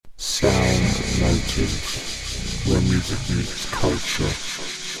Sound Motive, where music meets culture.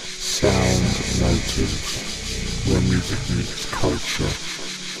 Sound Motive, where music meets culture.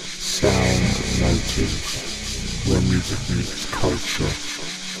 Sound Motive, where music meets culture.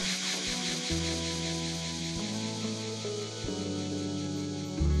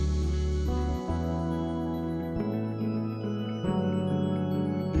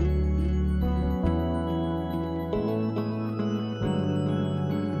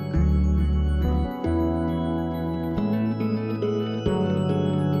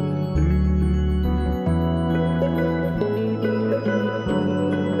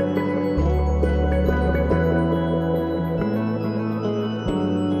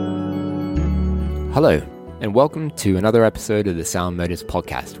 Hello, and welcome to another episode of the Sound Motives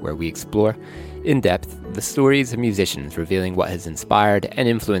podcast, where we explore, in depth, the stories of musicians revealing what has inspired and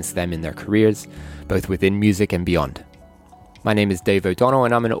influenced them in their careers, both within music and beyond. My name is Dave O'Donnell,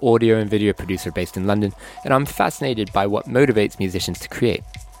 and I'm an audio and video producer based in London, and I'm fascinated by what motivates musicians to create.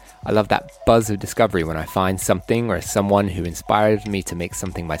 I love that buzz of discovery when I find something or someone who inspires me to make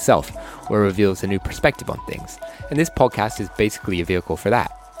something myself, or reveals a new perspective on things, and this podcast is basically a vehicle for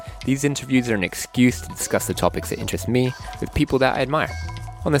that. These interviews are an excuse to discuss the topics that interest me with people that I admire.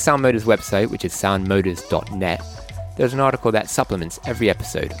 On the Sound Motives website, which is soundmotives.net, there's an article that supplements every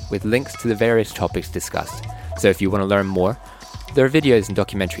episode with links to the various topics discussed. So if you want to learn more, there are videos and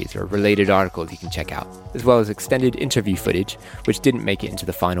documentaries or related articles you can check out, as well as extended interview footage which didn't make it into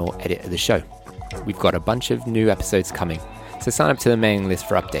the final edit of the show. We've got a bunch of new episodes coming, so sign up to the mailing list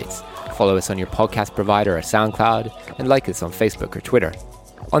for updates. Follow us on your podcast provider or SoundCloud, and like us on Facebook or Twitter.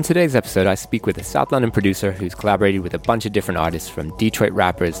 On today's episode, I speak with a South London producer who's collaborated with a bunch of different artists, from Detroit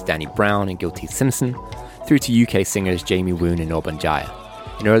rappers Danny Brown and Guilty Simpson, through to UK singers Jamie Woon and Auburn Jaya.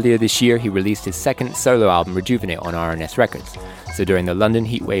 And earlier this year, he released his second solo album, Rejuvenate, on RNS Records. So during the London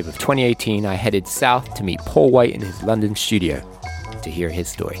heatwave of 2018, I headed south to meet Paul White in his London studio to hear his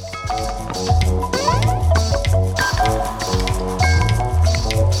story.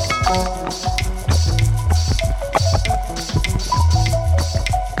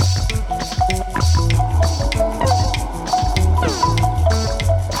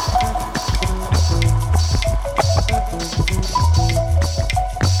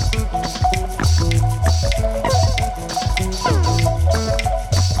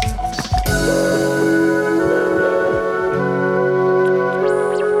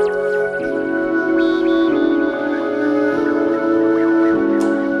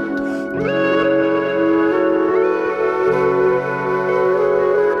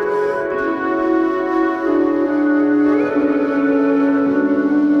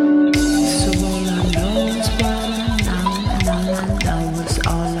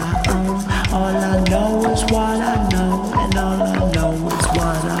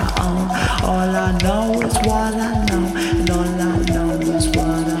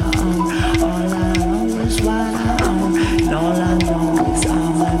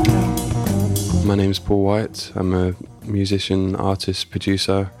 My name's Paul White. I'm a musician, artist,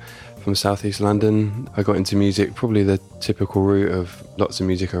 producer from South East London. I got into music probably the typical route of lots of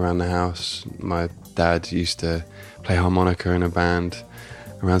music around the house. My dad used to play harmonica in a band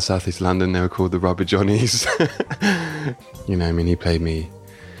around South East London. They were called the Rubber Johnnies. He played me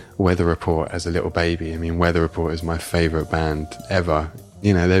Weather Report as a little baby. Weather Report is my favourite band ever.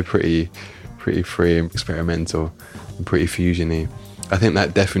 They're pretty free and experimental and pretty fusiony. I think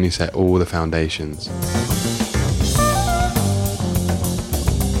that definitely set all the foundations.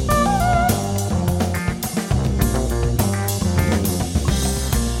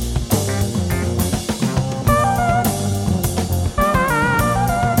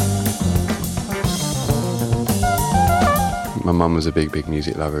 My mum was a big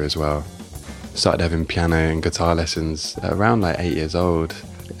music lover as well. Started having piano and guitar lessons at around 8 years old,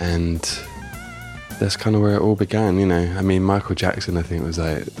 and that's kind of where it all began, Michael Jackson, I think, was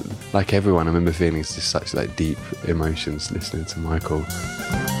like everyone. I remember feeling just such deep emotions listening to Michael.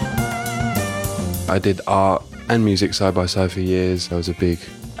 I did art and music side by side for years. I was a big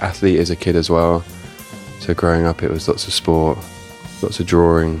athlete as a kid as well. So growing up, it was lots of sport, lots of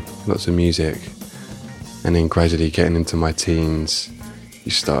drawing, lots of music. And then gradually getting into my teens,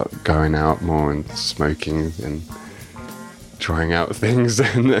 you start going out more and smoking and trying out things,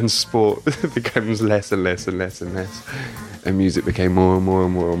 and sport becomes less and less and less and less, and music became more and more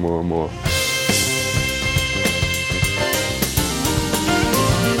and more and more and more.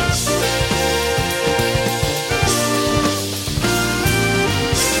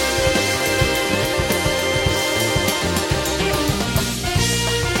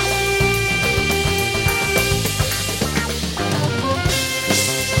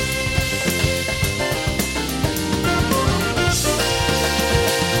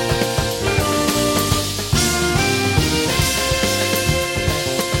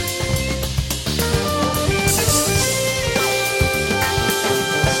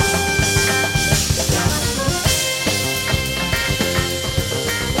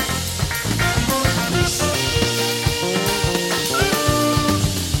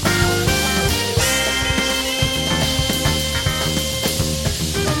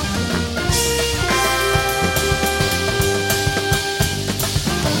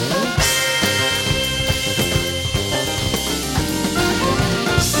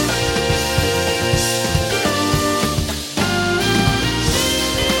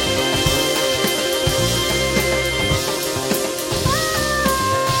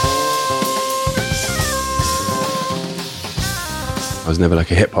 was never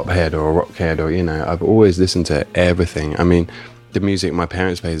like a hip-hop head or a rock head or, I've always listened to everything. I mean, the music my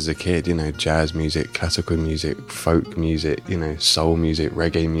parents played as a kid, jazz music, classical music, folk music, soul music,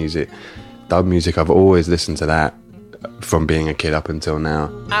 reggae music, dub music. I've always listened to that from being a kid up until now.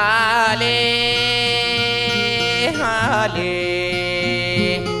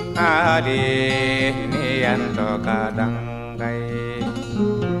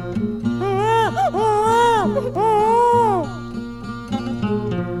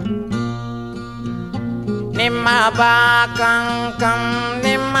 Nimma bakang kam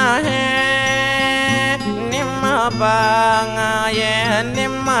nimma hai, nimma banga ye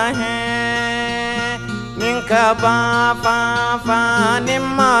nimma hai, ninka ba fa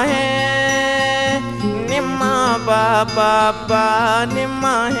nimma hai, nimma ba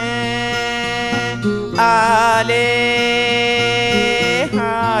nimma hai, ale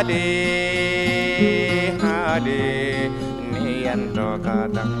niyanto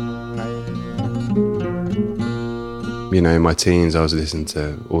kadang. In my teens, I was listening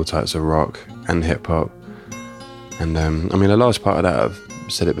to all types of rock and hip-hop. And, a large part of that, I've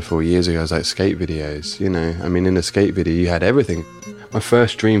said it before years ago, was like skate videos, in a skate video, you had everything. My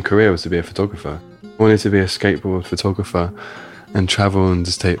first dream career was to be a photographer. I wanted to be a skateboard photographer and travel and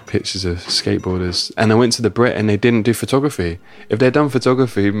just take pictures of skateboarders. And I went to the Brit and they didn't do photography. If they'd done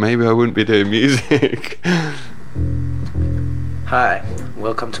photography, maybe I wouldn't be doing music. Hi,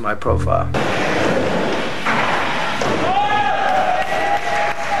 welcome to my profile.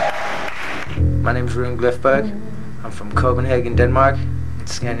 My name is Rune Glifberg. I'm from Copenhagen, Denmark, in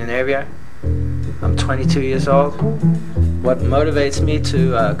Scandinavia. I'm 22 years old. What motivates me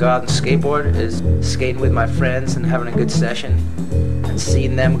to go out and skateboard is skating with my friends and having a good session and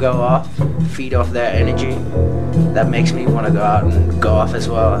seeing them go off, feed off their energy. That makes me want to go out and go off as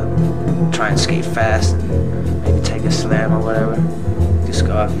well and try and skate fast and maybe take a slam or whatever. Just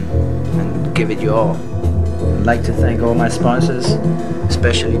go out and give it your all. I'd like to thank all my sponsors,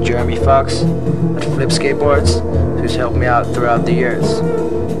 especially Jeremy Fox at Flip Skateboards, who's helped me out throughout the years.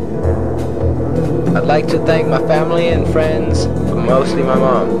 I'd like to thank my family and friends, but mostly my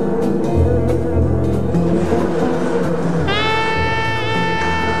mom.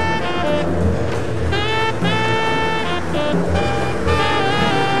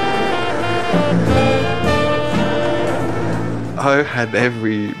 I had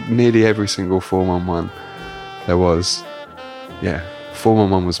nearly every single 411 there was. Yeah,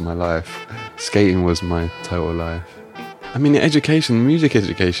 411 was my life. Skating was my total life. Education, music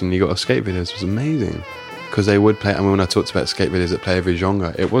education, you got skate videos was amazing. Because they would play, when I talked about skate videos that play every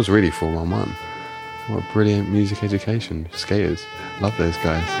genre, it was really 411. What a brilliant music education. Skaters, love those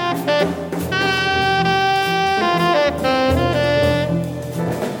guys.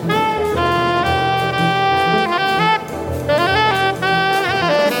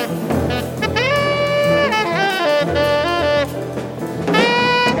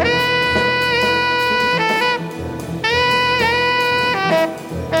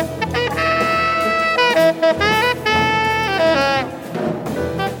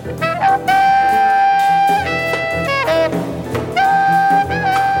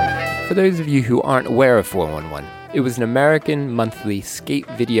 For those of you who aren't aware of 411, it was an American monthly skate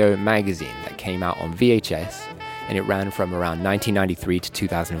video magazine that came out on VHS, and it ran from around 1993 to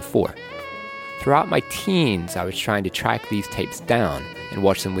 2004. Throughout my teens, I was trying to track these tapes down and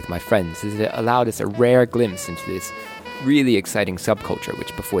watch them with my friends, as it allowed us a rare glimpse into this really exciting subculture,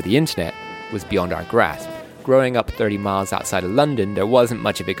 which before the internet was beyond our grasp. Growing up 30 miles outside of London, there wasn't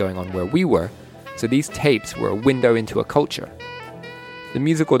much of it going on where we were, so these tapes were a window into a culture. The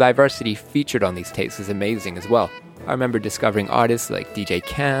musical diversity featured on these tapes was amazing as well. I remember discovering artists like DJ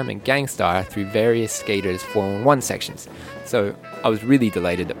Cam and Gang Starr through various skaters' 411 sections, so I was really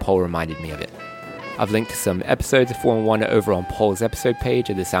delighted that Paul reminded me of it. I've linked to some episodes of 411 over on Paul's episode page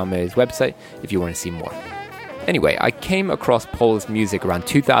of the Sound Motors website if you want to see more. Anyway, I came across Paul's music around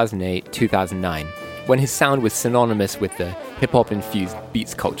 2008-2009, when his sound was synonymous with the hip-hop infused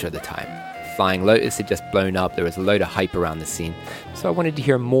beats culture at the time. Flying Lotus had just blown up, there was a load of hype around the scene, so I wanted to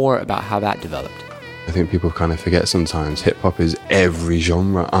hear more about how that developed. I think people kind of forget sometimes hip-hop is every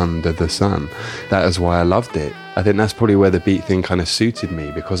genre under the sun. That is why I loved it. I think that's probably where the beat thing kind of suited me,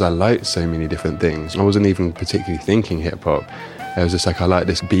 because I liked so many different things. I wasn't even particularly thinking hip-hop. It was just like, I like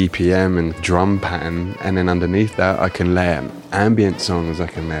this BPM and drum pattern, and then underneath that I can layer ambient songs, I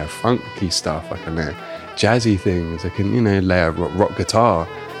can layer funky stuff, I can layer jazzy things, I can, layer rock guitar.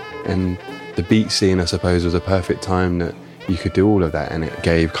 And the beat scene, I suppose, was a perfect time that you could do all of that, and it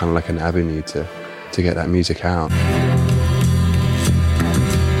gave kind of like an avenue to get that music out.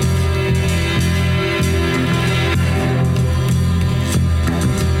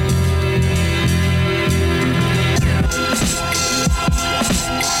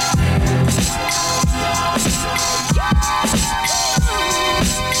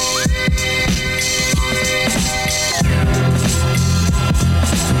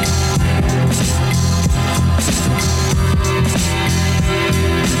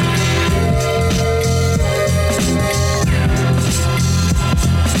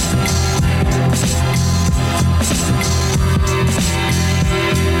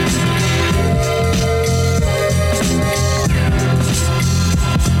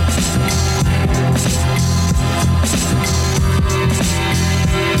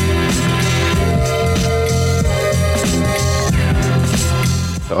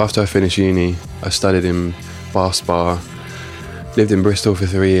 after I finished uni, I studied in Bath Spa, lived in Bristol for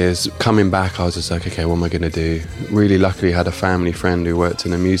 3 years. Coming back, I was just like, okay, what am I going to do? Really luckily had a family friend who worked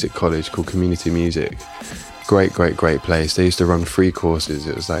in a music college called Community Music. Great place. They used to run free courses.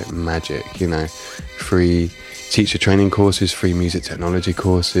 It was like magic, you know, free teacher training courses, free music technology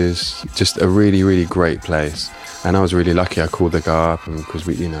courses, just a really great place. And I was really lucky. I called the guy up because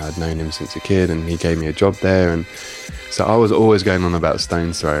I'd known him since a kid, and he gave me a job there. And so I was always going on about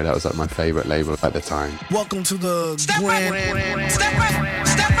Stones Throw. That was like my favourite label at the time. Welcome to the Step back. Step back.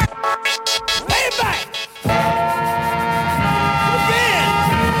 Lay it back.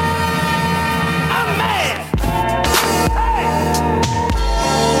 I'm mad. Hey.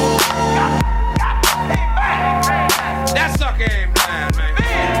 That sucker ain't blind, man.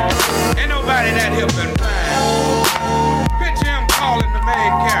 Ain't nobody that hip and blind. Picture him calling the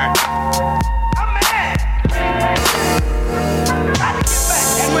main character. I'm mad.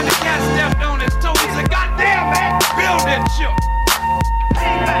 And when the cat stepped on his toe, he said, "Goddamn, man, build that shit."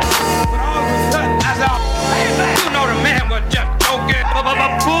 But all of a sudden, I said, "You know the man was just joking.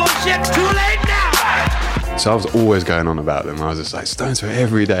 Bullshit, too late now." So I was always going on about them. I was just like, Stones Throw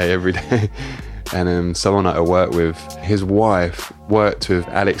every day. And someone that I worked with, his wife worked with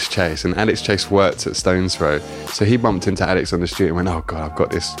Alex Chase, and Alex Chase worked at Stones Throw. So he bumped into Alex on the street and went, "Oh God, I've got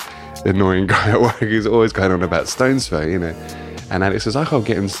this annoying guy at work who's always going on about Stones Throw, you know." And Alex was like, "I'll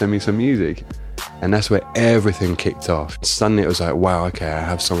get him to send me some music." And that's where everything kicked off. Suddenly it was like, wow, okay, I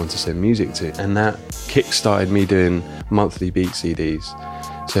have someone to send music to. And that kick-started me doing monthly beat CDs.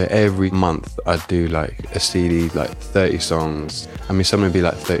 So every month I'd do like a CD, like 30 songs. I mean, some would be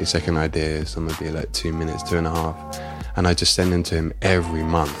like 30-second ideas, some would be like 2 minutes, 2.5. And I just send them to him every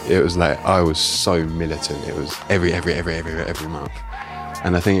month. It was like, I was so militant. It was every month.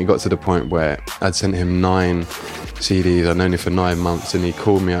 And I think it got to the point where I'd sent him 9 CDs. I'd known him for 9 months, and he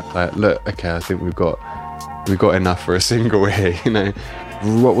called me up like, "Look, okay, I think we've got enough for a single here." You know,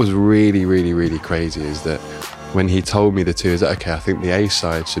 what was really crazy is that when he told me the two, is that okay, I think the A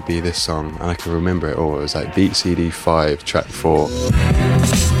side should be this song, and I can remember it all. It was like Beat CD 5, track 4.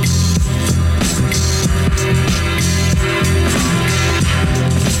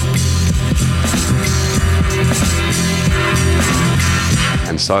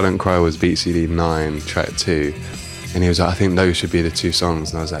 And Silent Cry was Beat CD 9, track 2. And he was like, "I think those should be the 2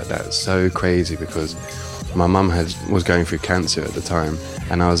 songs." And I was like, that's so crazy, because my mum was going through cancer at the time.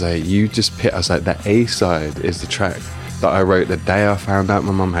 And I was like, you just pick, I was like, the A side is the track that I wrote the day I found out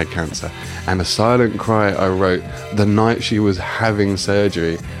my mum had cancer. And the Silent Cry I wrote the night she was having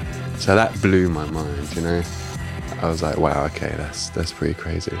surgery. So that blew my mind, you know. I was like, wow, okay, that's pretty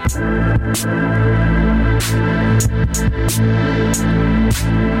crazy.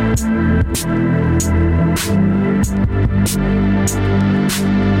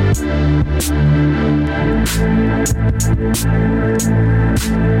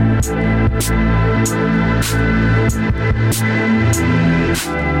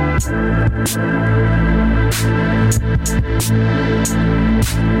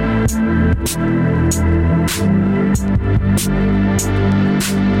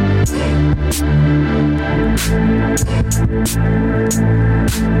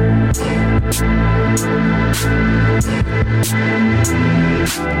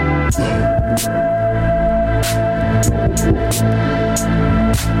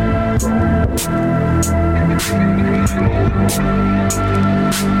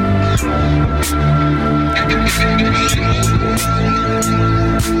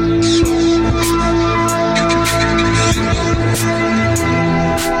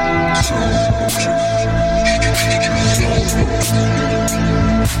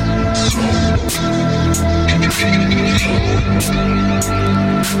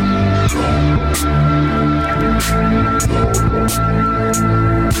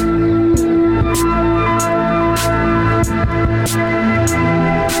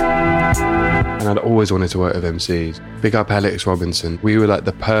 And I'd always wanted to work with MCs. Big up Alex Robinson. We were like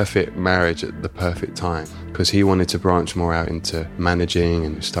the perfect marriage at the perfect time, because he wanted to branch more out into managing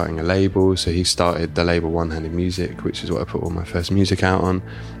and starting a label. So he started the label One Handed Music, which is what I put all my first music out on.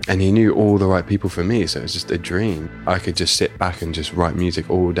 And he knew all the right people for me, so it was just a dream. I could just sit back and just write music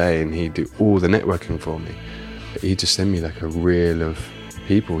all day, and he'd do all the networking for me. But he'd just send me like a reel of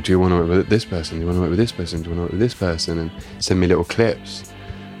people. Do you want to work with this person? Do you want to work with this person? Do you want to work with this person? And send me little clips.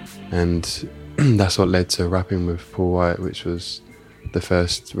 And that's what led to Rapping with Paul White, which was the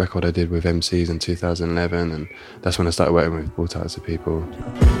first record I did with MCs in 2011, and that's when I started working with all types of people.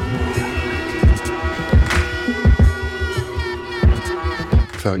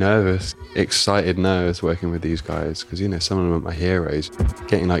 felt nervous, excited nervous working with these guys because, you know, some of them are my heroes.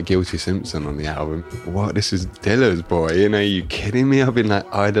 Getting like Guilty Simpson on the album. What? This is Dilla's boy. You know, are you kidding me? I've been like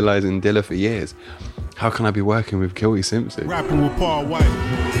idolizing Dilla for years. How can I be working with Guilty Simpson? Rapping with Paul White.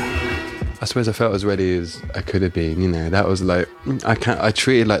 I suppose I felt as ready as I could have been, you know. That was like, I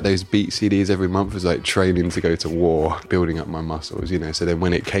treated like those beat CDs every month as like training to go to war, building up my muscles, you know. So then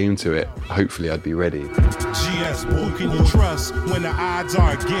when it came to it, hopefully I'd be ready. GS, who can you trust when the odds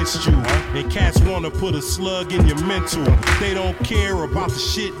are against you? And cats want to put a slug in your mental. They don't care about the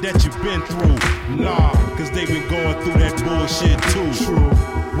shit that you've been through. Nah, cause they've been going through that bullshit too. True.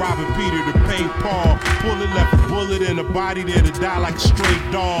 Robbing Peter to pay Paul. Bullet left a bullet in the body there to die like a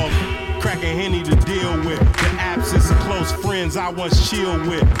stray dog. Cracking Henny to deal with. The absence of close friends I once chilled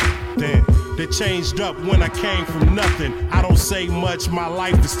with. Damn, they changed up when I came from nothing. I don't say much, my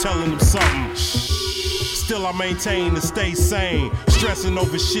life is telling them something. Still I maintain to stay sane. Stressing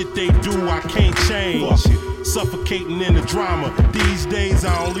over shit they do, I can't change. Suffocating in the drama. These days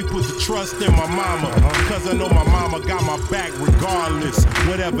I only put the trust in my mama. Cause I know my mama got my back regardless.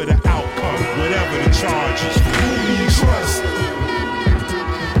 Whatever the outcome, whatever the charges. Who do you trust?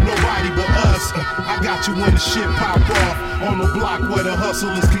 Nobody but us. I got you when the shit pop off. On the block where the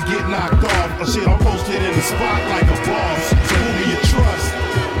hustlers could get knocked off. Shit, I'm posted in the spot like a boss. So who do you trust?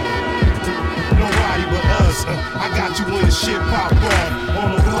 Nobody but us. I got you when the shit pop off.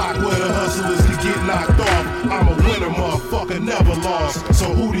 On the block where the hustlers could get knocked off. I'm a winner, motherfucker, never lost. So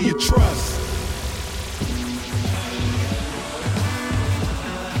who do you trust?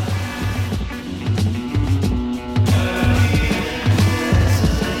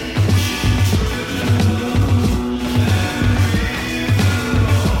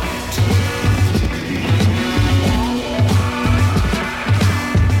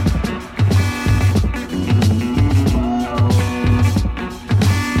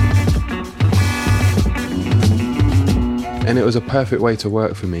 And it was a perfect way to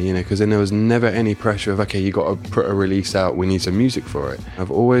work for me, you know, because then there was never any pressure of, okay, you got to put a release out, we need some music for it.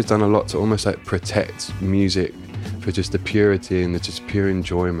 I've always done a lot to almost like protect music for just the purity and the just pure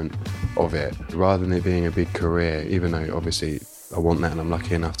enjoyment of it, rather than it being a big career, even though obviously I want that and I'm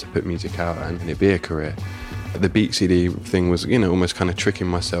lucky enough to put music out and it be a career. The beat CD thing was, you know, almost kind of tricking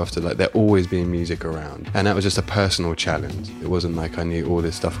myself to like there always being music around. And that was just a personal challenge. It wasn't like I knew all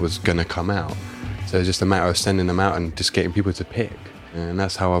this stuff was going to come out. So it's just a matter of sending them out and just getting people to pick. And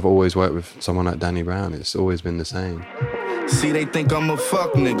that's how I've always worked with someone like Danny Brown. It's always been the same. See, they think I'm a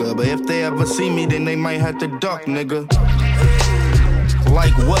fuck nigga, but if they ever see me, then they might have to duck, nigga.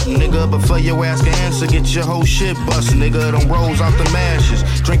 Like what, nigga? But for your ass to answer, get your whole shit bust, nigga. Them rolls out the mashes,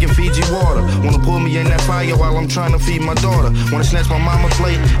 drinking Fiji water. Wanna pull me in that fire while I'm trying to feed my daughter. Wanna snatch my mama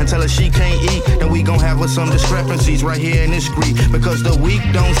plate and tell her she can't eat. Then we gon' have us some discrepancies right here in this street. Because the weak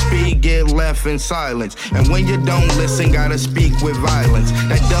don't speak, get left in silence. And when you don't listen, gotta speak with violence.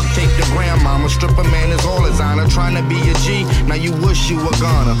 That duct tape the grandmama, stripper man is all his honor. Trying to be a G, now you wish you were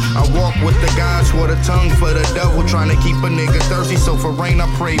gonna. I walk with the gods for the tongue for the devil. Trying to keep a nigga thirsty, so for rain I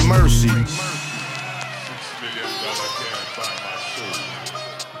pray mercy.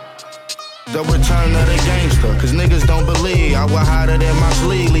 The return of the gangster, cause niggas don't believe I was hotter than my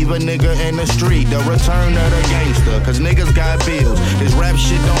sleeve, leave a nigga in the street. The return of the gangster, cause niggas got bills. This rap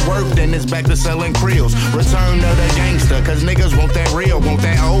shit don't work, then it's back to selling krills. Return of the gangster, cause niggas want that real, want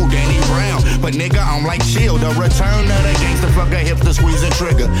that old Danny Brown. But nigga, I'm like chill. The return of the gangster, fuck a hip to squeeze the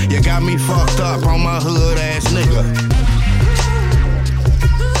trigger. You got me fucked up on my hood ass nigga.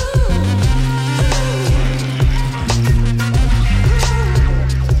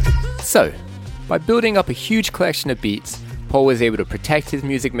 So, by building up a huge collection of beats, Paul was able to protect his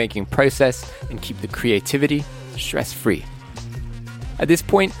music making process and keep the creativity stress-free. At this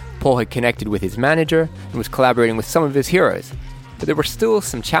point, Paul had connected with his manager and was collaborating with some of his heroes, but there were still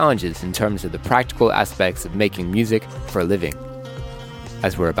some challenges in terms of the practical aspects of making music for a living,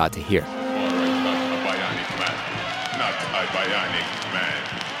 as we're about to hear.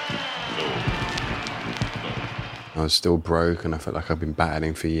 I was still broke and I felt like I'd been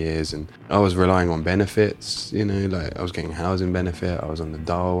battling for years, and I was relying on benefits, you know, like I was getting housing benefit, I was on the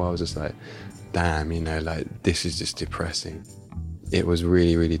dole, I was just like, damn, you know, like this is just depressing. It was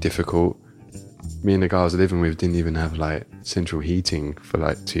really, really difficult. Me and the guy I was living with didn't even have like central heating for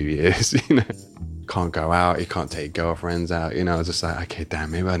like 2 years, you know. Can't go out, you can't take girlfriends out, you know. I was just like, okay,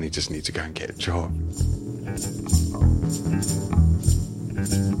 damn, maybe I just need to go and get a job.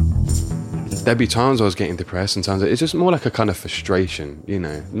 there'd be times I was getting depressed, and times it's just more like a kind of frustration, you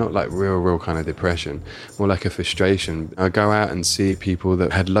know, not like real kind of depression, more like a frustration. I'd go out and see people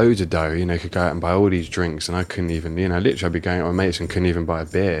that had loads of dough, you know, could go out and buy all these drinks, and I couldn't even, you know, literally I'd be going out with mates and couldn't even buy a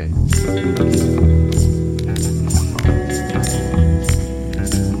beer.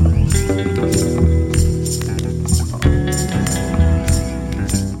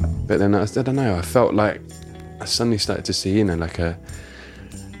 But then I don't know, I felt like I suddenly started to see, you know, like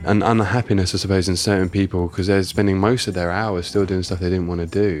an unhappiness, I suppose, in certain people, because they're spending most of their hours still doing stuff they didn't want to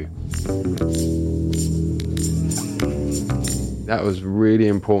do. That was really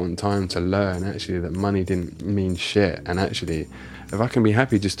important time to learn, actually, that money didn't mean shit, and actually, if I can be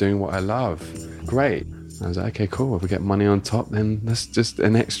happy just doing what I love, great. I was like, okay, cool, if we get money on top, then that's just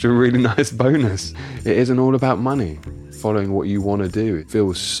an extra really nice bonus. It isn't all about money. Following what you want to do, it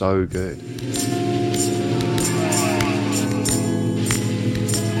feels so good.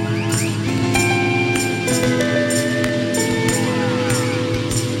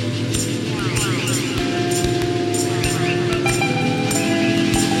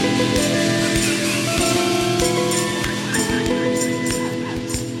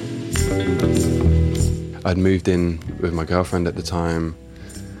 I'd moved in with my girlfriend at the time.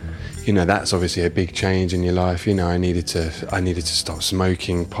 You know, that's obviously a big change in your life. You know, I needed to stop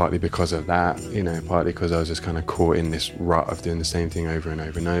smoking, partly because of that, you know, partly because I was just kind of caught in this rut of doing the same thing over and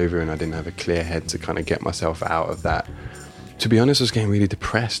over and over, and I didn't have a clear head to kind of get myself out of that. To be honest, I was getting really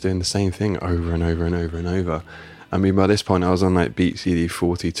depressed doing the same thing over and over and over and over. I mean, by this point I was on like beat CD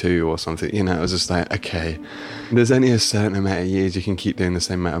 42 or something, you know, I was just like, okay, there's only a certain amount of years you can keep doing the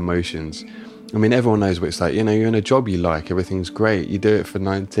same amount of motions. I mean, everyone knows what it's like, you know, you're in a job you like, everything's great, you do it for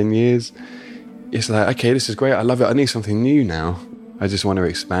 9-10 years, it's like, okay, this is great, I love it, I need something new now. I just want to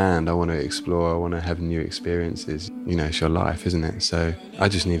expand, I want to explore, I want to have new experiences. You know, it's your life, isn't it? So I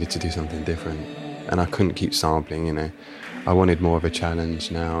just needed to do something different, and I couldn't keep sampling, you know. I wanted more of a challenge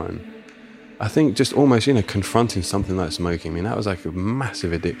now, and I think just almost, you know, confronting something like smoking, I mean, that was like a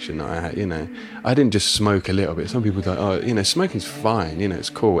massive addiction that I had, you know. I didn't just smoke a little bit. Some people go, oh, you know, smoking's fine, you know,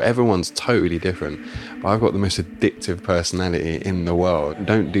 it's cool. Everyone's totally different. But I've got the most addictive personality in the world.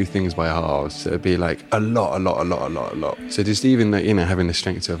 Don't do things by halves. So it'd be like a lot. So just even that, you know, having the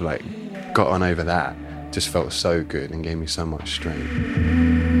strength to have like got on over that just felt so good and gave me so much strength.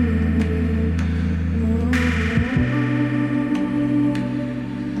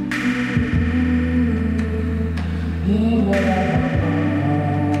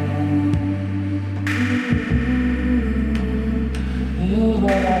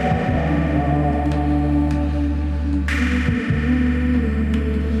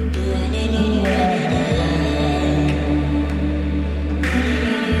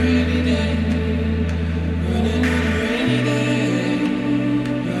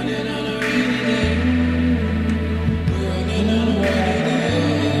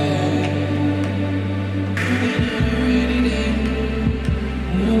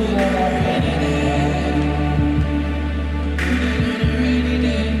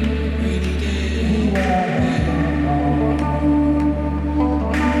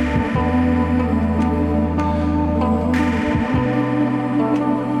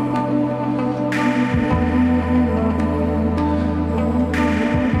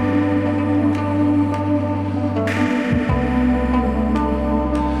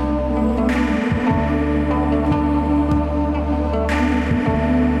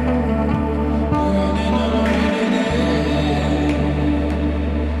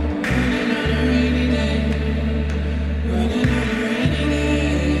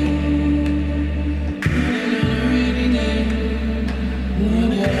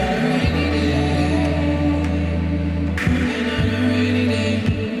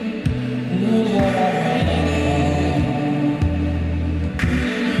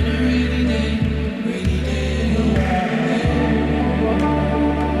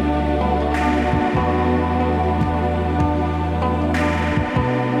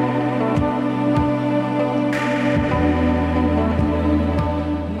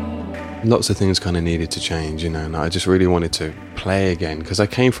 Lots of things kind of needed to change, you know, and I just really wanted to play again because I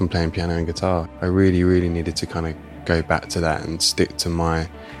came from playing piano and guitar. I really needed to kind of go back to that and stick to my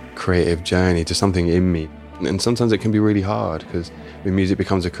creative journey, to something in me. And sometimes it can be really hard because when music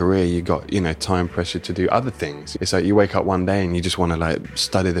becomes a career, you got, you know, time pressure to do other things. It's like you wake up one day and you just want to like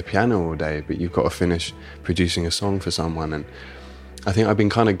study the piano all day, but you've got to finish producing a song for someone. And I think I've been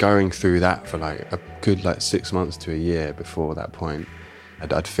kind of going through that for like a good like 6 months to a year before that point.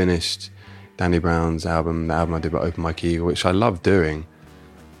 I'd finished Danny Brown's album, the album I did by Open Mike Eagle, which I loved doing,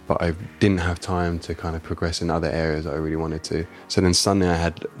 but I didn't have time to kind of progress in other areas that I really wanted to. So then suddenly I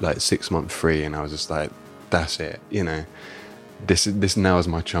had like 6 months free, and I was just like, that's it, you know, this now is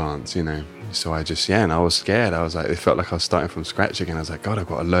my chance, you know. So I just, and I was scared. I was like, it felt like I was starting from scratch again. I was like, God, I've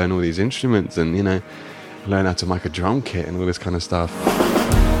got to learn all these instruments and, you know, learn how to make a drum kit and all this kind of stuff.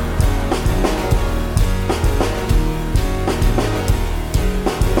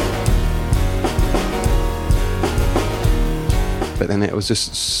 But then it was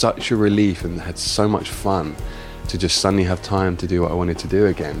just such a relief, and had so much fun to just suddenly have time to do what I wanted to do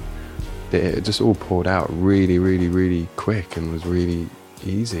again. It just all poured out really, really, really quick and was really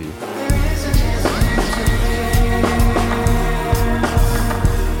easy.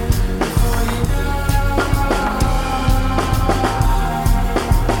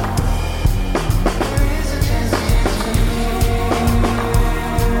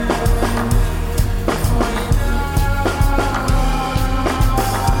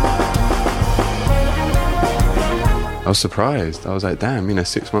 I was surprised. I was like, damn, you know,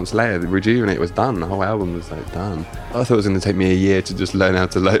 6 months later, the Rejuvenate was done. The whole album was like done. I thought it was going to take me a year to just learn how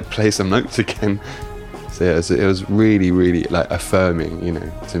to like play some notes again. So yeah, it was really, really like affirming, you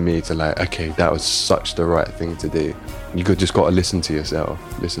know, to me, to like, okay, that was such the right thing to do. You just got to listen to yourself,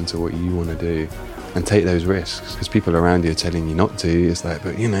 listen to what you want to do, and take those risks. Because people around you are telling you not to. It's like,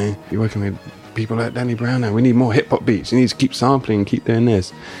 but you know, you're working with people like Danny Brown now. We need more hip hop beats. You need to keep sampling, keep doing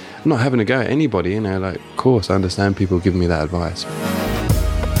this. I'm not having a go at anybody, you know, like, of course, I understand people giving me that advice.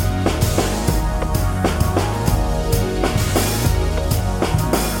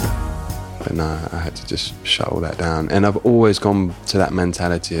 But no, I had to just shut all that down. And I've always gone to that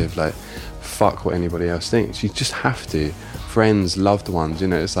mentality of like, fuck what anybody else thinks. You just have to. Friends, loved ones, you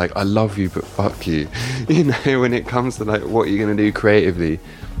know, it's like, I love you, but fuck you. You know, when it comes to like what you're going to do creatively,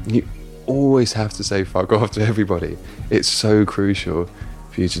 you always have to say fuck off to everybody. It's so crucial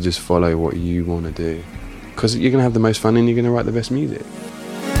for you to just follow what you want to do, because you're going to have the most fun and you're going to write the best music.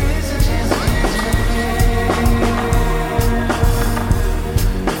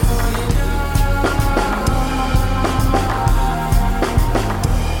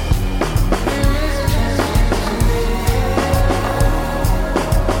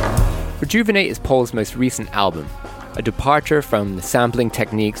 Rejuvenate is Paul's most recent album, a departure from the sampling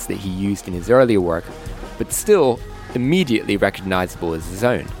techniques that he used in his earlier work, but still immediately recognizable as his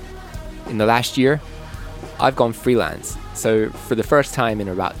own. In the last year, I've gone freelance, so for the first time in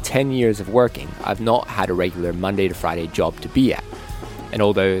about 10 years of working, I've not had a regular Monday to Friday job to be at. And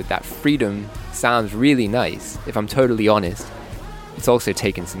although that freedom sounds really nice, if I'm totally honest, it's also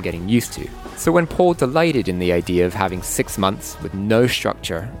taken some getting used to. So when Paul delighted in the idea of having 6 months with no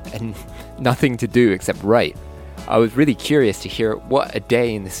structure and nothing to do except write, I was really curious to hear what a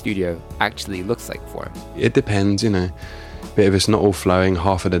day in the studio actually looks like for him. It depends, you know. But if it's not all flowing,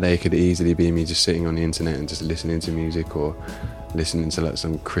 half of the day could easily be me just sitting on the internet and just listening to music, or listening to like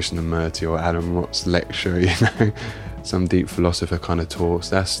some Krishnamurti or Adam Rott's lecture, you know, some deep philosopher kind of talks.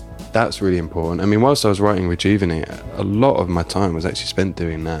 That's really important. I mean, whilst I was writing Rejuvenate, a lot of my time was actually spent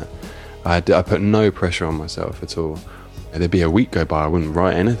doing that. I put no pressure on myself at all. There'd be a week go by, I wouldn't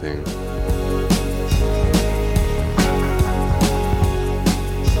write anything.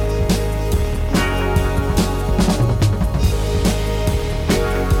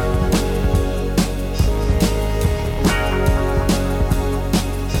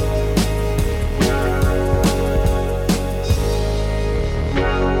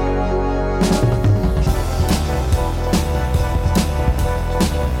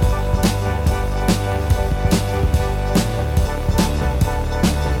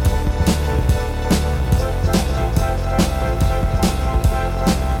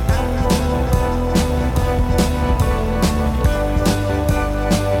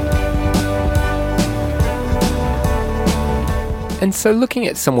 And so looking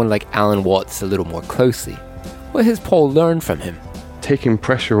at someone like Alan Watts a little more closely, what has Paul learned from him? Taking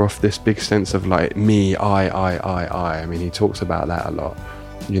pressure off this big sense of like me, I mean, he talks about that a lot.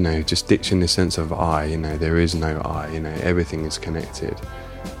 You know, just ditching the sense of I, you know, there is no I, you know, everything is connected.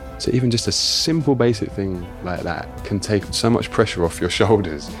 So even just a simple basic thing like that can take so much pressure off your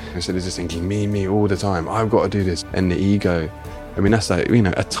shoulders. Instead of just thinking me all the time, I've got to do this. And the ego, I mean, that's like, you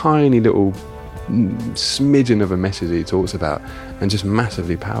know, a tiny little smidgen of a message he talks about, and just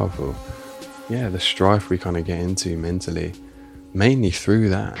massively powerful. Yeah, the strife we kind of get into mentally, mainly through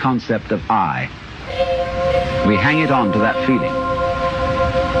that concept of I. We hang it on to that feeling.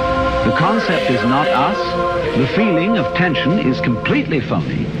 The concept is not us. The feeling of tension is completely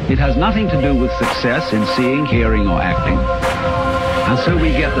phony. It has nothing to do with success in seeing, hearing, or acting. And so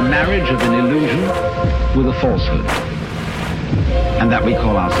we get the marriage of an illusion with a falsehood. and that we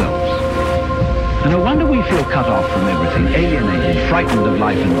call ourselves. And no wonder we feel cut off from everything, alienated, frightened of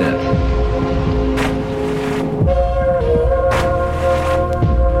life and death.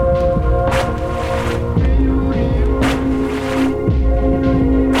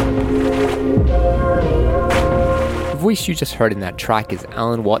 The voice you just heard in that track is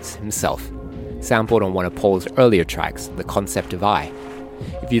Alan Watts himself, sampled on one of Paul's earlier tracks, The Concept of I.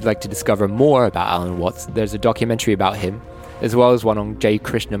 If you'd like to discover more about Alan Watts, there's a documentary about him, as well as one on J.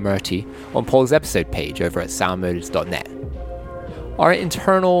 Krishnamurti on Paul's episode page over at soundmotors.net. Our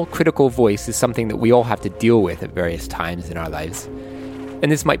internal critical voice is something that we all have to deal with at various times in our lives,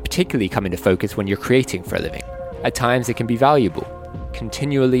 and this might particularly come into focus when you're creating for a living. At times it can be valuable,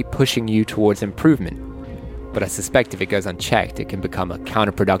 continually pushing you towards improvement, but I suspect if it goes unchecked, it can become a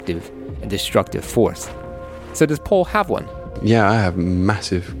counterproductive and destructive force. So does Paul have one? Yeah, I have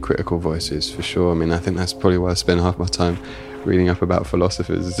massive critical voices, for sure. I mean, I think that's probably why I spend half my time reading up about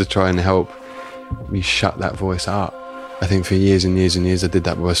philosophers, is to try and help me shut that voice up. I think for years and years and years I did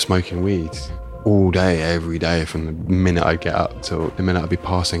that by smoking weed all day, every day, from the minute I get up till the minute I'd be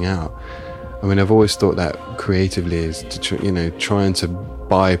passing out. I mean, I've always thought that creatively is to trying to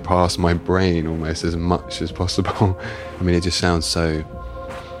bypass my brain almost as much as possible. I mean, it just sounds so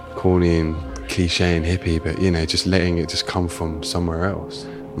corny and cliche and hippie, but just letting it just come from somewhere else,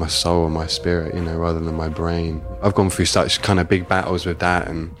 my soul and my spirit, rather than my brain. I've gone through such kind of big battles with that,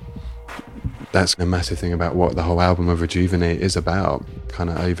 and that's a massive thing about what the whole album of Rejuvenate is about, kind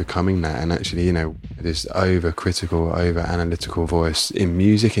of overcoming that. And actually, this over-critical, over-analytical voice in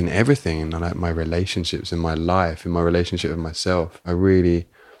music, in everything, in like my relationships, in my life, in my relationship with myself. I really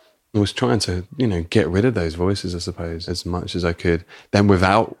was trying to, get rid of those voices, I suppose, as much as I could. Then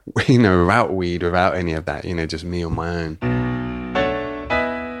without, without weed, without any of that, just me on my own.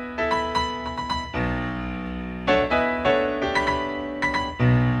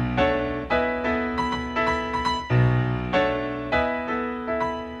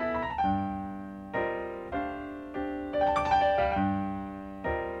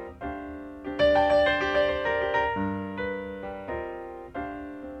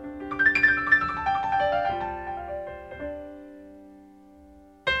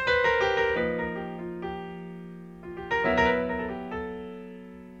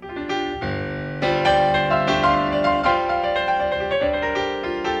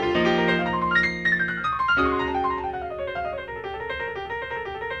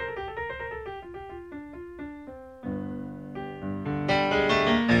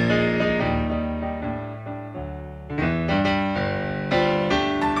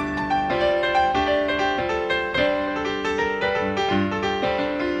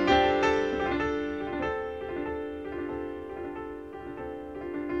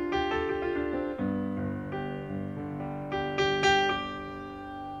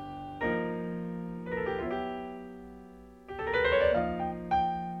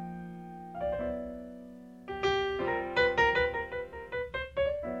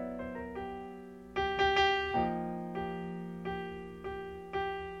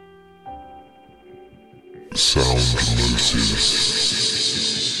 Sound Motors.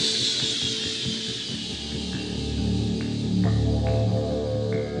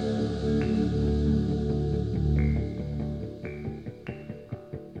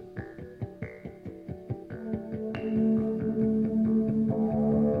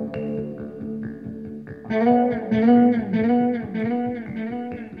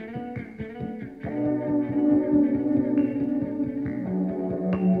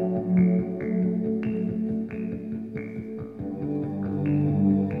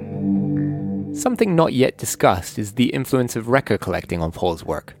 Something not yet discussed is the influence of record collecting on Paul's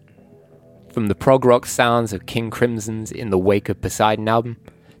work. From the prog rock sounds of King Crimson's In the Wake of Poseidon album,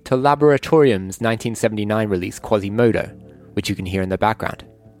 to Laboratorium's 1979 release Quasimodo, which you can hear in the background.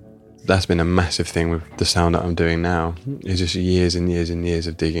 That's been a massive thing with the sound that I'm doing now. It's just years and years and years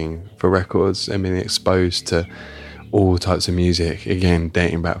of digging for records and being exposed to all types of music, again,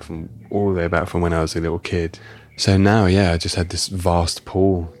 dating back from all the way back from when I was a little kid. So now, I just had this vast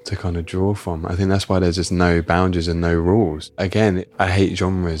pool to kind of draw from. I think that's why there's just no boundaries and no rules. Again, I hate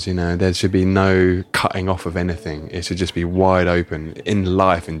genres, there should be no cutting off of anything. It should just be wide open in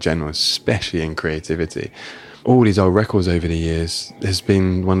life in general, especially in creativity. All these old records over the years has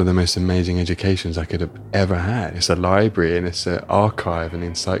been one of the most amazing educations I could have ever had. It's a library and it's an archive, an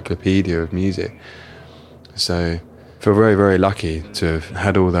encyclopedia of music. So I feel very, very lucky to have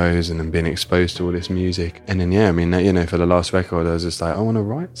had all those and then been exposed to all this music. And then, for the last record, I was just like, I want to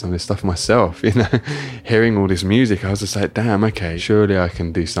write some of this stuff myself, Hearing all this music, I was just like, damn, okay, surely I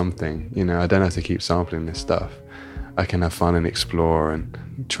can do something. I don't have to keep sampling this stuff. I can have fun and explore and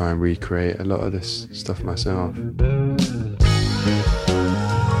try and recreate a lot of this stuff myself.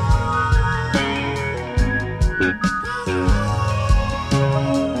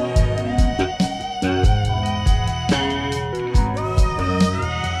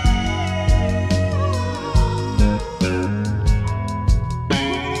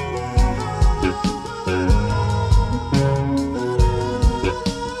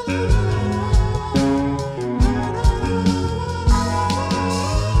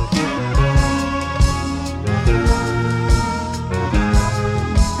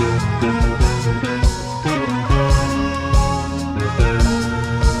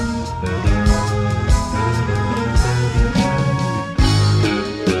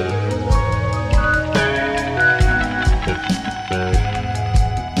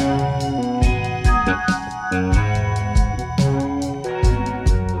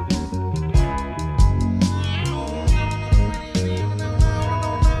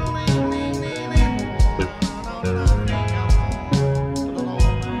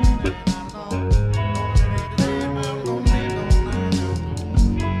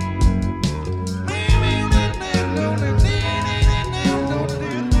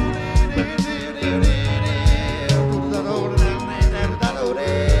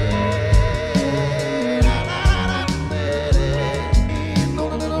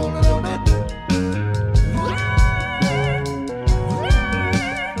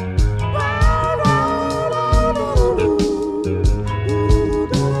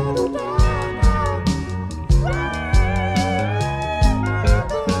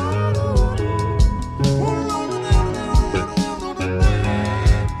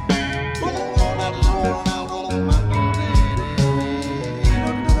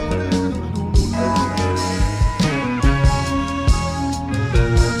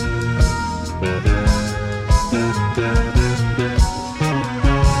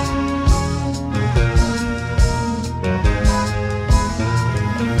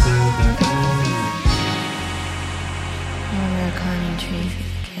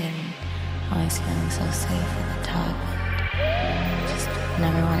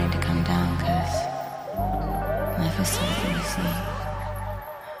 Never wanting to come down, cause life is so easy.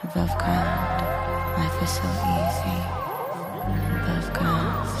 Above ground, life is so easy. Above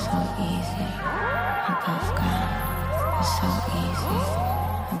ground, so easy. Above ground, is so easy.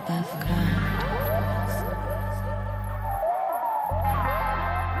 Above ground.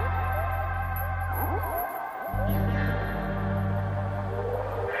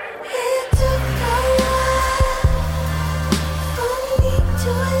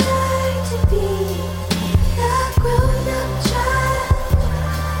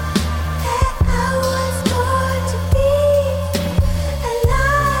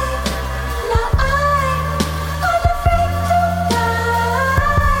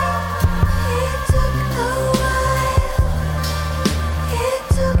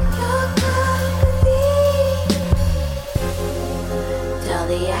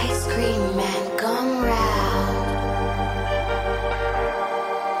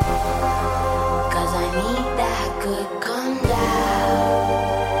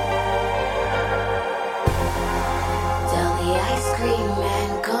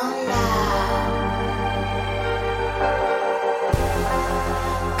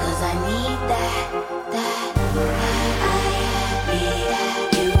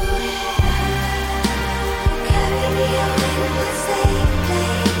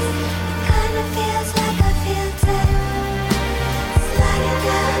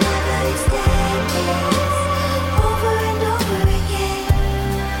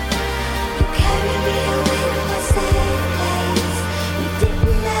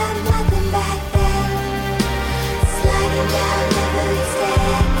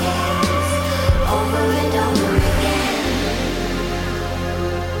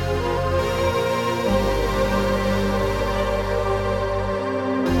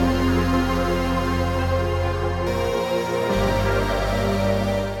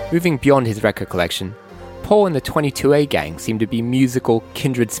 Moving beyond his record collection, Paul and the 22A gang seem to be musical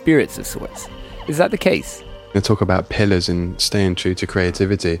kindred spirits of sorts. Is that the case? They talk about pillars and staying true to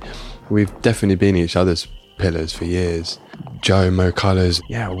creativity. We've definitely been each other's pillars for years. Joe, Mo Colours,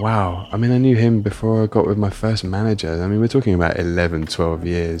 yeah, wow. I mean, I knew him before I got with my first manager. I mean, we're talking about 11, 12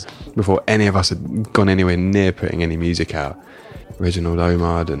 years before any of us had gone anywhere near putting any music out. Reginald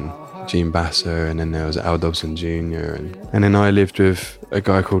Omard and Gene Basser, and then there was Al Dobson Jr. And then I lived with a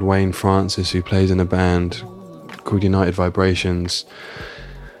guy called Wayne Francis who plays in a band called United Vibrations.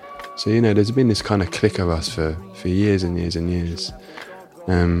 So, you know, there's been this kind of clique of us for years and years and years.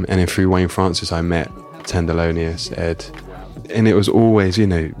 And then through Wayne Francis I met Tenderlonius, Ed. And it was always, you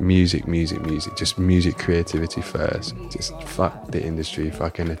know, music, just music creativity first. Just fuck the industry,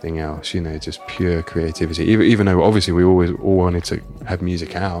 fuck anything else, you know, just pure creativity. Even though obviously we always all wanted to have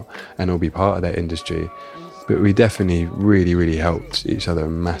music out and all be part of that industry. But we definitely really helped each other a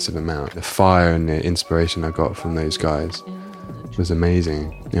massive amount. The fire and the inspiration I got from those guys was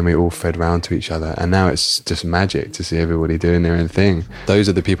amazing. And we all fed round to each other. And now it's just magic to see everybody doing their own thing. Those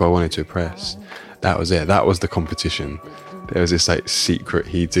are the people I wanted to impress. That was it. That was the competition. There was this like secret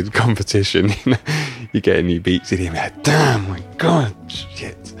heated competition. You know, you get a new beats and you're like, damn, my God,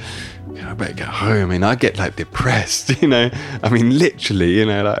 shit. I better get home. And I get like depressed, you know. I mean, literally, you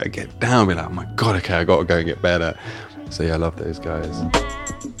know, like I get down, be like, oh my God, okay, I got to go and get better. So yeah, I love those guys.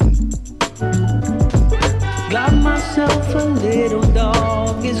 Got myself a little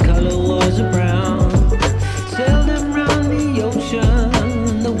dog, his color was a brown. Sailed him round the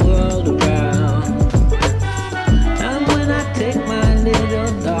ocean, the world around. And when I take my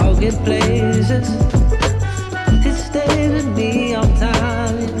little dog in places, it stays with me all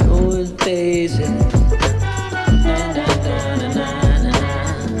time, you know it pays it.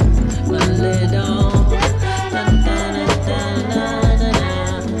 My little dog.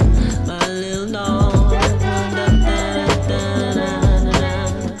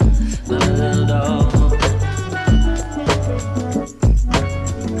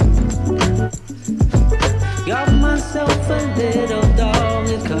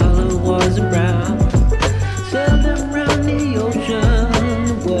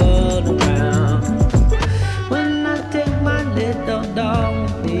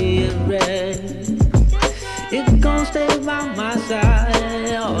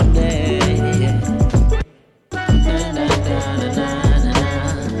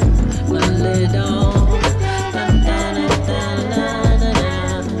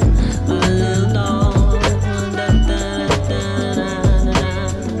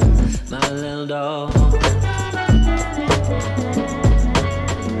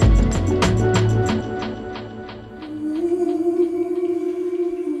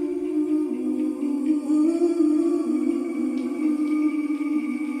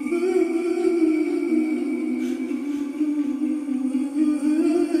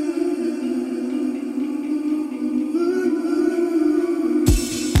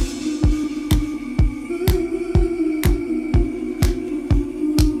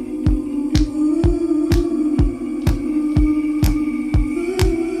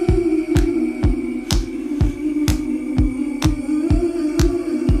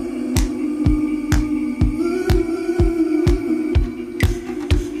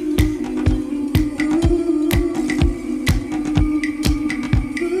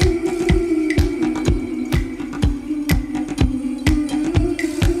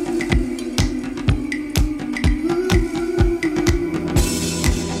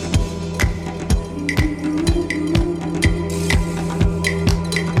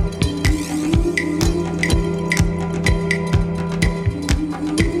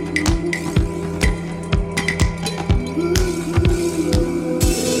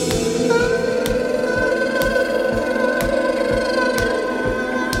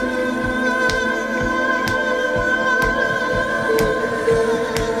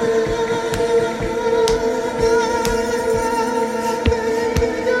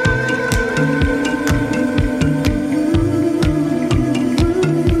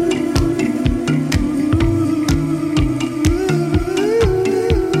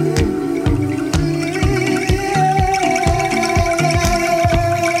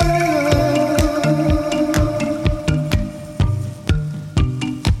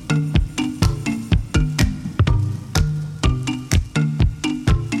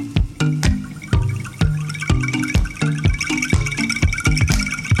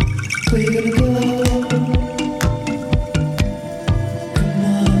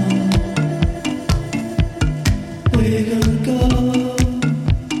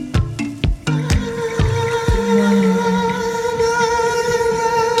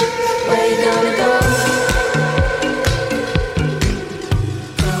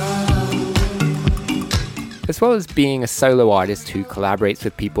 As well as being a solo artist who collaborates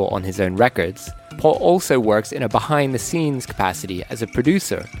with people on his own records, Paul also works in a behind-the-scenes capacity as a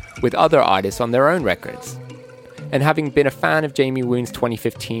producer with other artists on their own records. And having been a fan of Jamie Woon's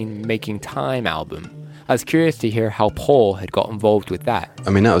 2015 Making Time album, I was curious to hear how Paul had got involved with that. I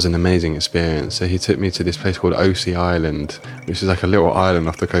mean, that was an amazing experience. So he took me to this place called Osea Island, which is like a little island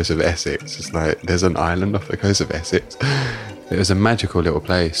off the coast of Essex. It's like, there's an island off the coast of Essex. It was a magical little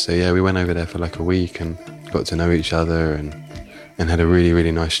place. So yeah, we went over there for like a week and got to know each other and had a really,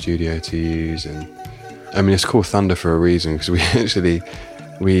 really nice studio to use. And I mean, it's called Thunder for a reason, because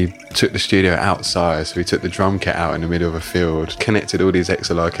we took the studio outside, so we took the drum kit out in the middle of a field, connected all these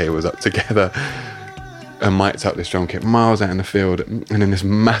XLR cables up together, and mic'd up this drum kit miles out in the field, and then this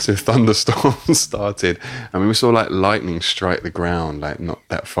massive thunderstorm started. I mean, we saw like lightning strike the ground, like not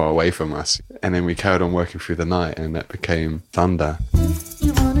that far away from us, and then we carried on working through the night, and that became Thunder.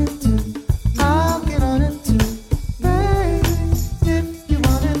 You wanted to, I'll get on it too, baby. If you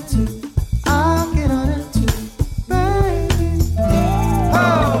wanted to, I'll get on it too, baby.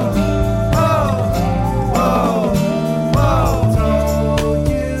 Oh, oh, oh, oh. Told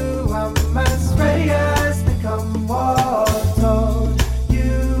you I'm as ready as they come. Whoa, told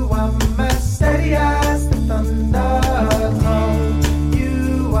you I'm as steady as the thunder. Told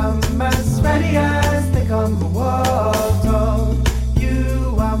you I'm as ready as they come. Whoa, told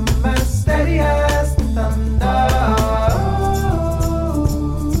you I'm as steady as the thunder.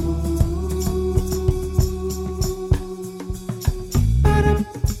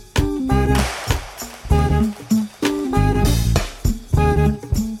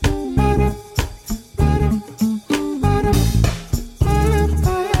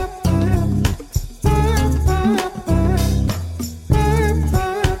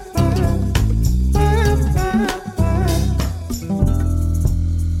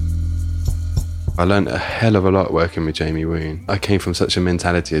 I learned a hell of a lot working with Jamie Woon. I came from such a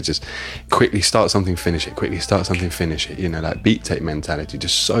mentality of just quickly start something, finish it, quickly start something, finish it, you know, like beat tape mentality,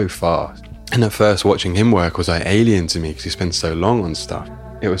 just so fast. And at first watching him work was like alien to me because he spent so long on stuff.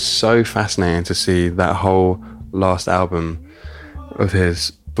 It was so fascinating to see that whole last album of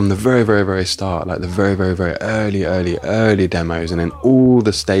his from the very, very, very start, like the very, very, very early demos, and then all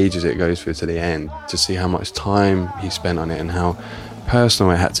the stages it goes through to the end, to see how much time he spent on it and how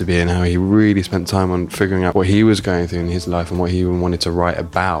personal it had to be, and how he really spent time on figuring out what he was going through in his life and what he even wanted to write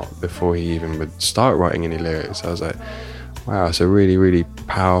about before he even would start writing any lyrics. I was like, wow, it's a really, really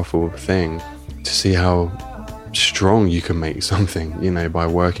powerful thing to see how strong you can make something, you know, by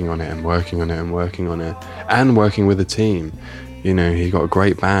working on it and working on it and working on it and working with a team. You know, he's got a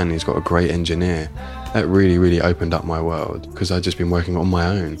great band, he's got a great engineer. That really, really opened up my world, because I'd just been working on my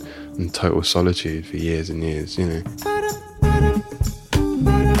own in total solitude for years and years, you know.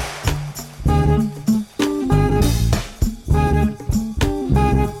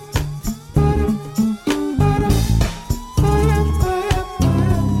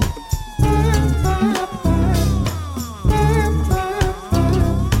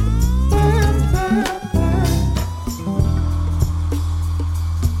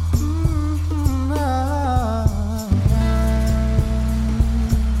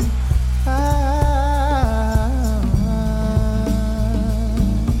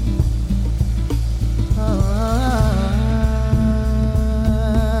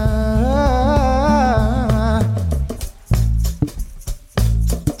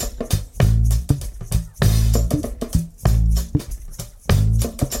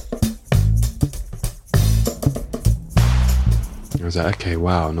 I was like, okay,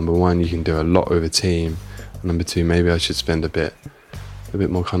 wow, number one, you can do a lot with a team. And number two, maybe I should spend a bit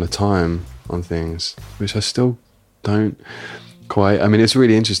more kind of time on things, which I still don't quite. I mean, it's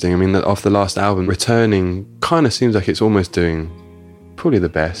really interesting. I mean, off the last album, Returning kind of seems like it's almost doing probably the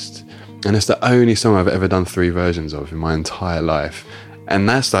best. And it's the only song I've ever done 3 versions of in my entire life. And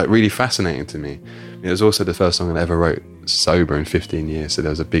that's like really fascinating to me. It was also the first song I ever wrote sober in 15 years, so there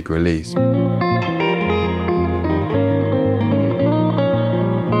was a big release.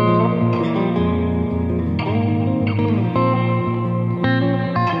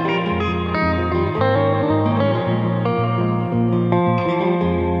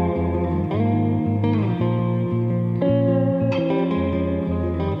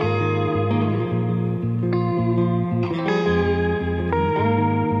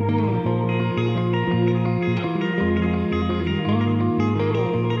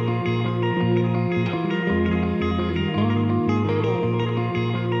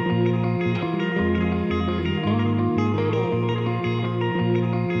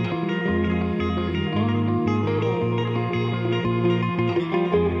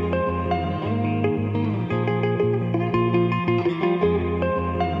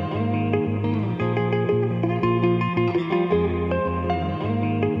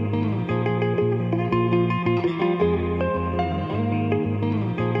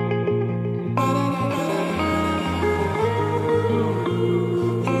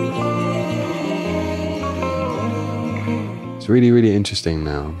 It's really, really interesting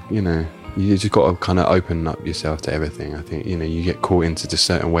now, you know. You just got to kind of open up yourself to everything. I think, you know, you get caught into just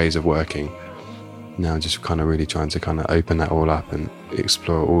certain ways of working now I'm just kind of really trying to kind of open that all up and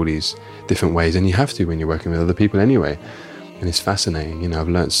explore all these different ways. And you have to when you're working with other people anyway. And it's fascinating. You know, I've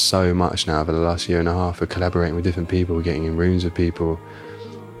learned so much now over the last year and a half of collaborating with different people, getting in rooms with people.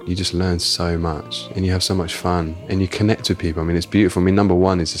 You just learn so much and you have so much fun and you connect with people. I mean, it's beautiful. I mean, number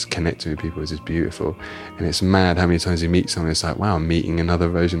one is just connecting with people is just beautiful. And it's mad how many times you meet someone, it's like, wow, I'm meeting another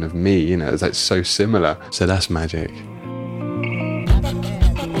version of me. You know, it's like so similar. So that's magic.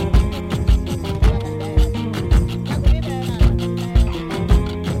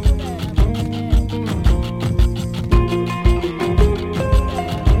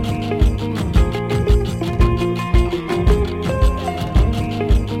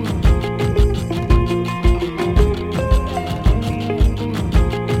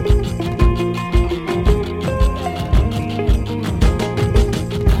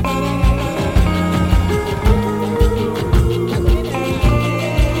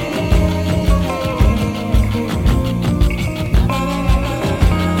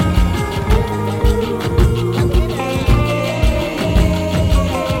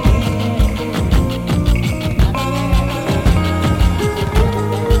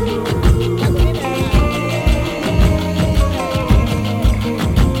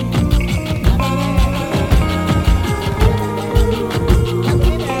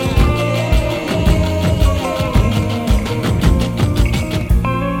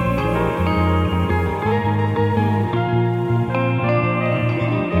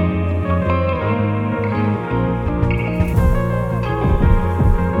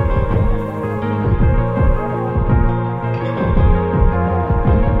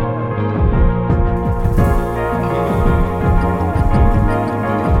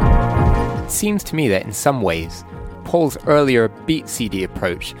 Seems to me that in some ways, Paul's earlier Beat CD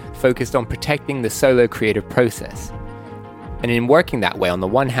approach focused on protecting the solo creative process. And in working that way, on the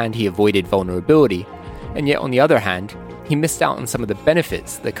one hand, he avoided vulnerability, and yet on the other hand, he missed out on some of the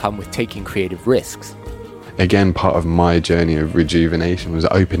benefits that come with taking creative risks. Again, part of my journey of rejuvenation was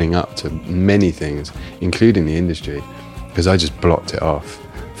opening up to many things, including the industry, because I just blocked it off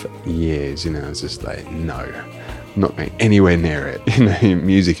for years. You know, I was just like, no, I'm not going anywhere near it. You know,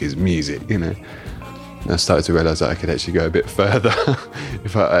 music is music, you know. And I started to realise that I could actually go a bit further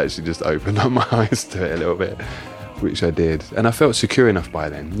if I actually just opened up my eyes to it a little bit, which I did. And I felt secure enough by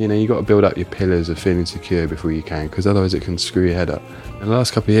then. You know, you got to build up your pillars of feeling secure before you can, because otherwise it can screw your head up. In the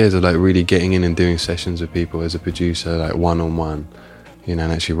last couple of years of like really getting in and doing sessions with people as a producer, like one-on-one, you know,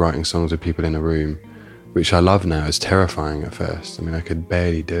 and actually writing songs with people in a room, which I love now. It's terrifying at first. I mean, I could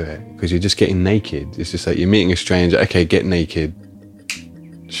barely do it because you're just getting naked. It's just like you're meeting a stranger. Okay, get naked.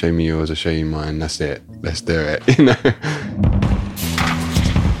 Show me yours, I'll show you mine. That's it. Let's do it, you know.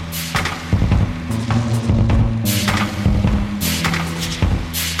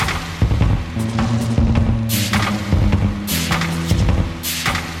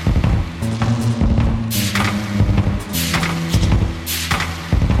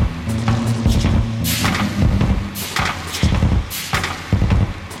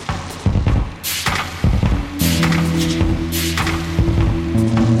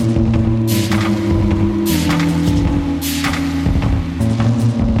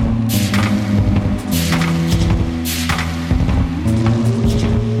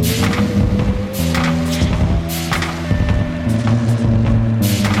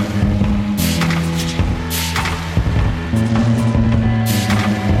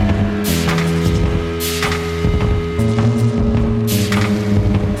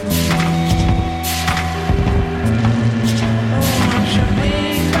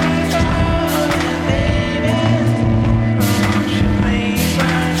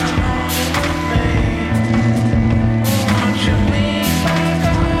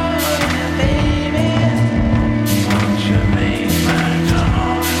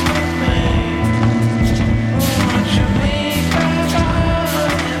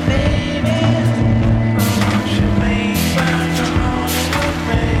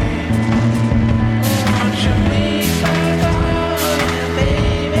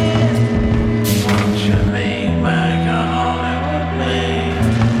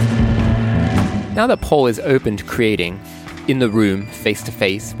 Now that Paul is open to creating, in the room,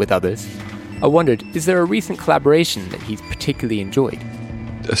 face-to-face with others, I wondered, is there a recent collaboration that he's particularly enjoyed?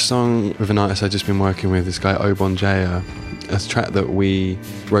 A song with an artist I've just been working with, this guy Obon Jaya, a track that we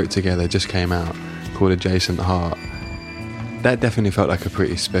wrote together just came out called Adjacent Heart. That definitely felt like a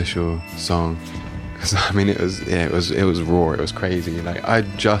pretty special song. Because I mean, it was raw, it was crazy. Like,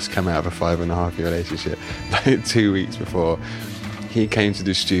 I'd just come out of a 5.5-year relationship, like 2 weeks before. He came to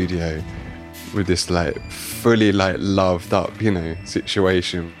the studio, with this like fully like loved up,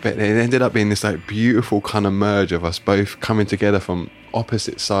 situation. But it ended up being this like beautiful kind of merge of us both coming together from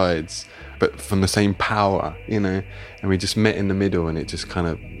opposite sides, but from the same power, and we just met in the middle, and it just kind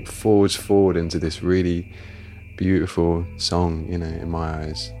of forged forward into this really beautiful song, in my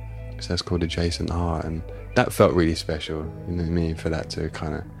eyes. So it's called Adjacent Heart, and that felt really special, you know what I mean, for that to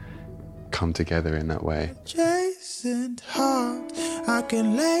kind of come together in that way. Adjacent heart, I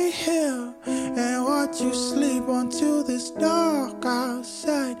can lay here and watch you sleep until this dark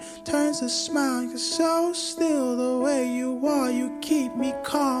outside turns a smile. You're so still the way you are, you keep me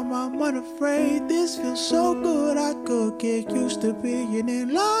calm, I'm unafraid. This feels so good, I could get used to being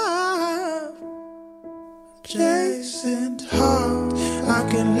in love. Adjacent heart, I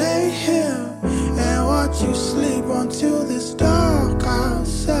can lay here and watch you sleep until this dark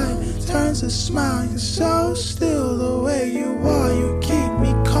outside turns a smile. You're so still the way you are, you keep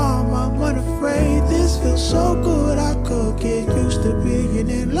me calm, I'm unafraid. This feels so good, I could get used to being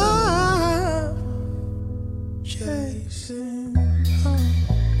in love. Chasing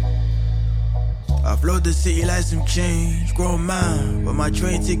I float the city like some change, grown man, but my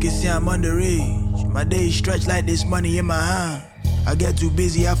train ticket say I'm underage. My days stretch like there's money in my hand. I get too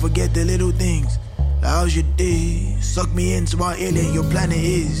busy, I forget the little things. How's your day? Suck me into how alien your planet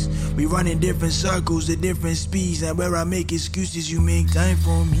is. We run in different circles at different speeds, and where I make excuses, you make time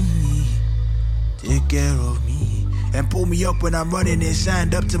for me. Take care of me and pull me up when I'm running in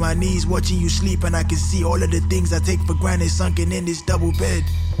sand, up to my knees, watching you sleep, and I can see all of the things I take for granted sunken in this double bed.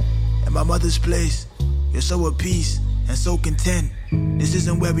 At my mother's place, you're so at peace and so content. This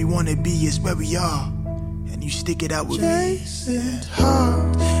isn't where we wanna be, it's where we are. And you stick it out with me. Adjacent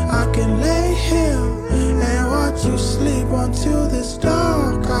heart, I can lay here and watch you sleep until this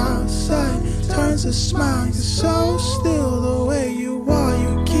dark outside turns a smile. You're so still the way you are,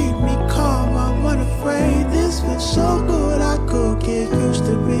 you keep me calm, I'm unafraid. This feels so good, I could get used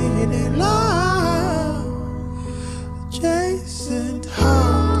to being in love. Adjacent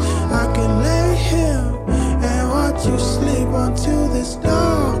heart, I can lay here and watch you sleep until this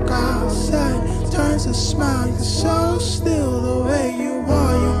dark outside turns a smile. You're so still the way you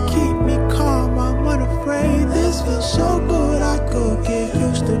are, you keep me calm, I'm unafraid. This feels so good, I could get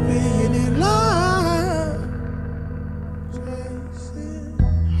used to being in love.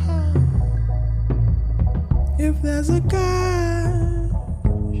 If there's a God,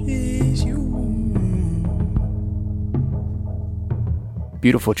 she's you.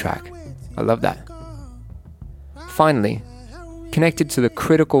 Beautiful track. I love that. Finally, connected to the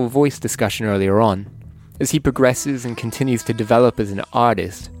critical voice discussion earlier on, as he progresses and continues to develop as an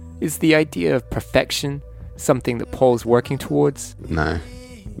artist, is the idea of perfection something that Paul's working towards? No,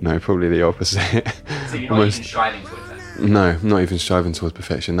 probably the opposite. So you're not even striving towards that? No, I'm not even striving towards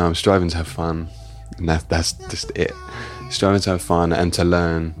perfection. No, I'm striving to have fun, and that's just it. Striving to have fun and to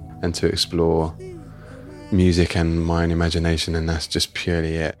learn and to explore music and my own imagination, and that's just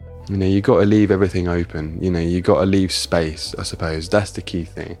purely it. You got to leave everything open. You got to leave space, I suppose. That's the key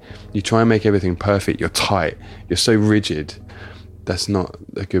thing. You try and make everything perfect, you're tight, you're so rigid. That's not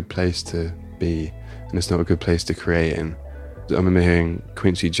a good place to be, and it's not a good place to create in. I remember hearing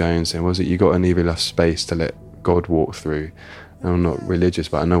Quincy Jones saying, was it, you got to leave enough space to let God walk through. And I'm not religious,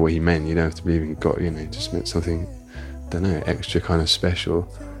 but I know what he meant. You don't have to believe in God, it just meant something, I don't know, extra kind of special.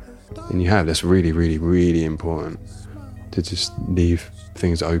 And that's really, really, really important, to just leave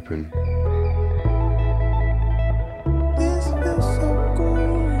things open. This feels so good.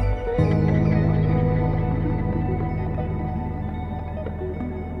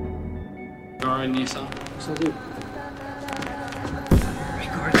 Our new song. So good.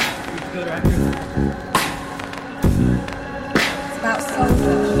 Record. Good right here. It's about soul.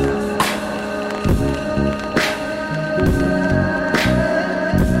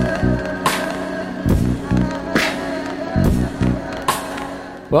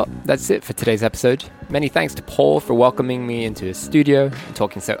 Well, that's it for today's episode. Many thanks to Paul for welcoming me into his studio and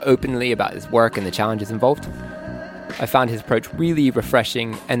talking so openly about his work and the challenges involved. I found his approach really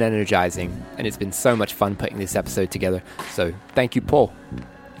refreshing and energizing, and it's been so much fun putting this episode together, so thank you, Paul.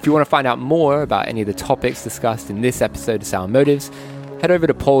 If you want to find out more about any of the topics discussed in this episode of Sound Motives, head over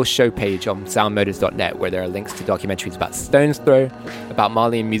to Paul's show page on soundmotives.net, where there are links to documentaries about Stone's Throw, about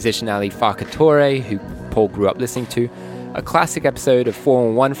Malian musician Ali Farka Touré, who Paul grew up listening to, a classic episode of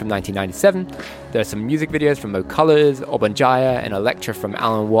 411 from 1997. There are some music videos from Mo Colors, Obanjaya, and a lecture from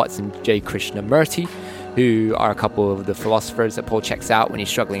Alan Watts and J. Krishnamurti, who are a couple of the philosophers that Paul checks out when he's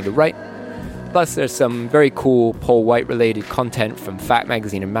struggling to write. Plus, there's some very cool Paul White-related content from Fact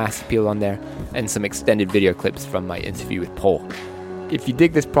Magazine and Mass Appeal on there, and some extended video clips from my interview with Paul. If you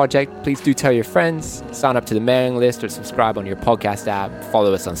dig this project, please do tell your friends, sign up to the mailing list or subscribe on your podcast app,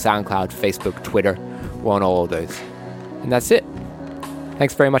 follow us on SoundCloud, Facebook, Twitter. We're on all of those. And that's it.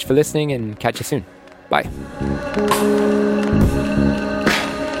 Thanks very much for listening and catch you soon. Bye.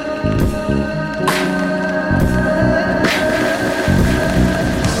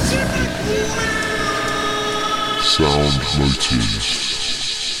 Sound Motives.